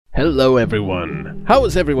Hello everyone! How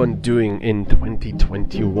is everyone doing in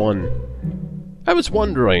 2021? I was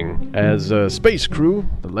wondering, as a space crew,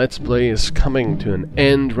 the Let's Play is coming to an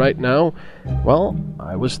end right now. Well,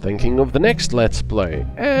 I was thinking of the next Let's Play.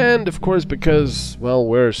 And of course because, well,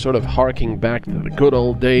 we're sort of harking back to the good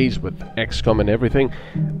old days with XCOM and everything,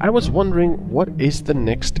 I was wondering what is the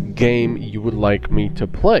next game you would like me to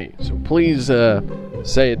play. So please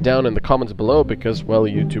say it down in the comments below because, well,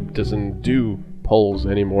 YouTube doesn't do polls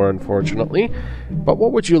anymore, unfortunately. But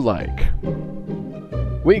what would you like?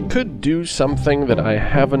 We could do something that I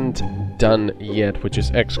haven't done yet, which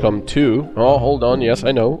is XCOM 2. Oh, hold on, yes,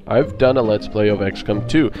 I know. I've done a Let's Play of XCOM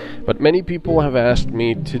 2, but many people have asked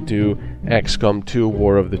me to do XCOM 2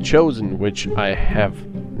 War of the Chosen, which I have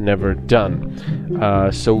never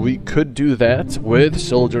done. So we could do that with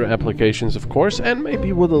soldier applications, of course, and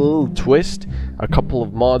maybe with a little twist, a couple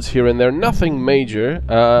of mods here and there, nothing major.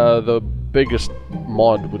 The biggest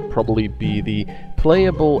mod would probably be the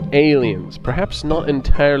playable aliens. Perhaps not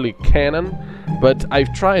entirely canon, but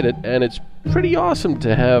I've tried it and it's pretty awesome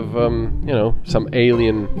to have, you know, some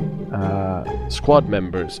alien squad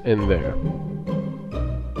members in there.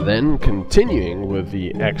 Then, continuing with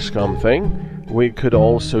the XCOM thing, we could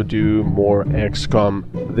also do more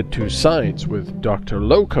XCOM The Two Sides with Dr.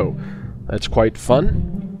 Loco. That's quite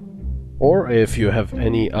fun. Or if you have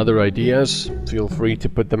any other ideas, feel free to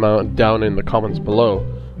put them down in the comments below.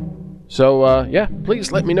 So, yeah,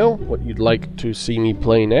 please let me know what you'd like to see me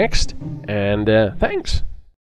play next, and thanks!